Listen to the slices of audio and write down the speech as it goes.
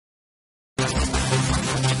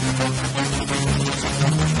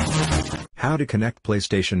How to connect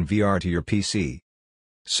PlayStation VR to your PC.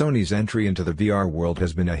 Sony's entry into the VR world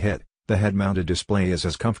has been a hit, the head-mounted display is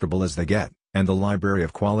as comfortable as they get, and the library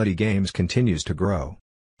of quality games continues to grow.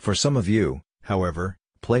 For some of you, however,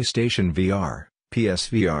 PlayStation VR,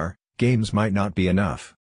 PSVR, games might not be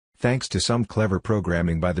enough. Thanks to some clever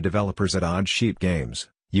programming by the developers at Odd Sheep Games,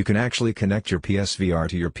 you can actually connect your PSVR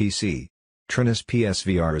to your PC. Trinus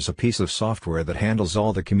PSVR is a piece of software that handles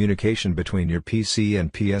all the communication between your PC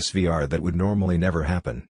and PSVR that would normally never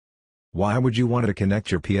happen. Why would you want to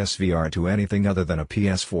connect your PSVR to anything other than a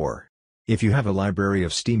PS4? If you have a library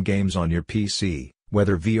of Steam games on your PC,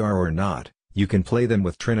 whether VR or not, you can play them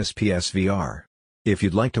with Trinus PSVR. If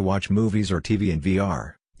you'd like to watch movies or TV in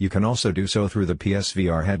VR, you can also do so through the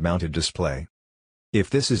PSVR head-mounted display. If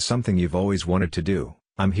this is something you've always wanted to do,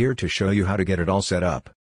 I'm here to show you how to get it all set up.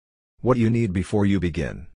 What you need before you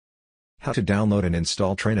begin. How to download and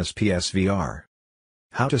install Trinus PSVR.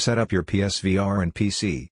 How to set up your PSVR and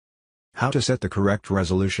PC. How to set the correct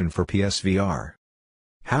resolution for PSVR.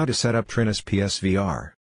 How to set up Trinus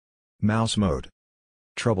PSVR. Mouse mode.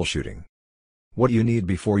 Troubleshooting. What you need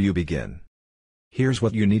before you begin. Here's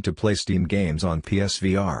what you need to play Steam games on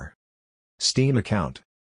PSVR. Steam account.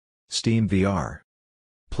 Steam VR.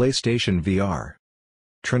 PlayStation VR.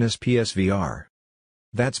 Trinus PSVR.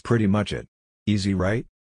 That's pretty much it. Easy, right?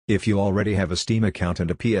 If you already have a Steam account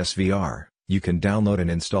and a PSVR, you can download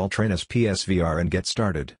and install Trinus PSVR and get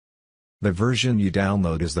started. The version you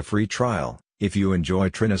download is the free trial. If you enjoy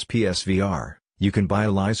Trinus PSVR, you can buy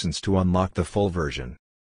a license to unlock the full version.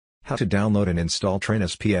 How to download and install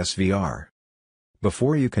Trinus PSVR.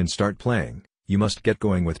 Before you can start playing, you must get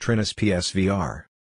going with Trinus PSVR.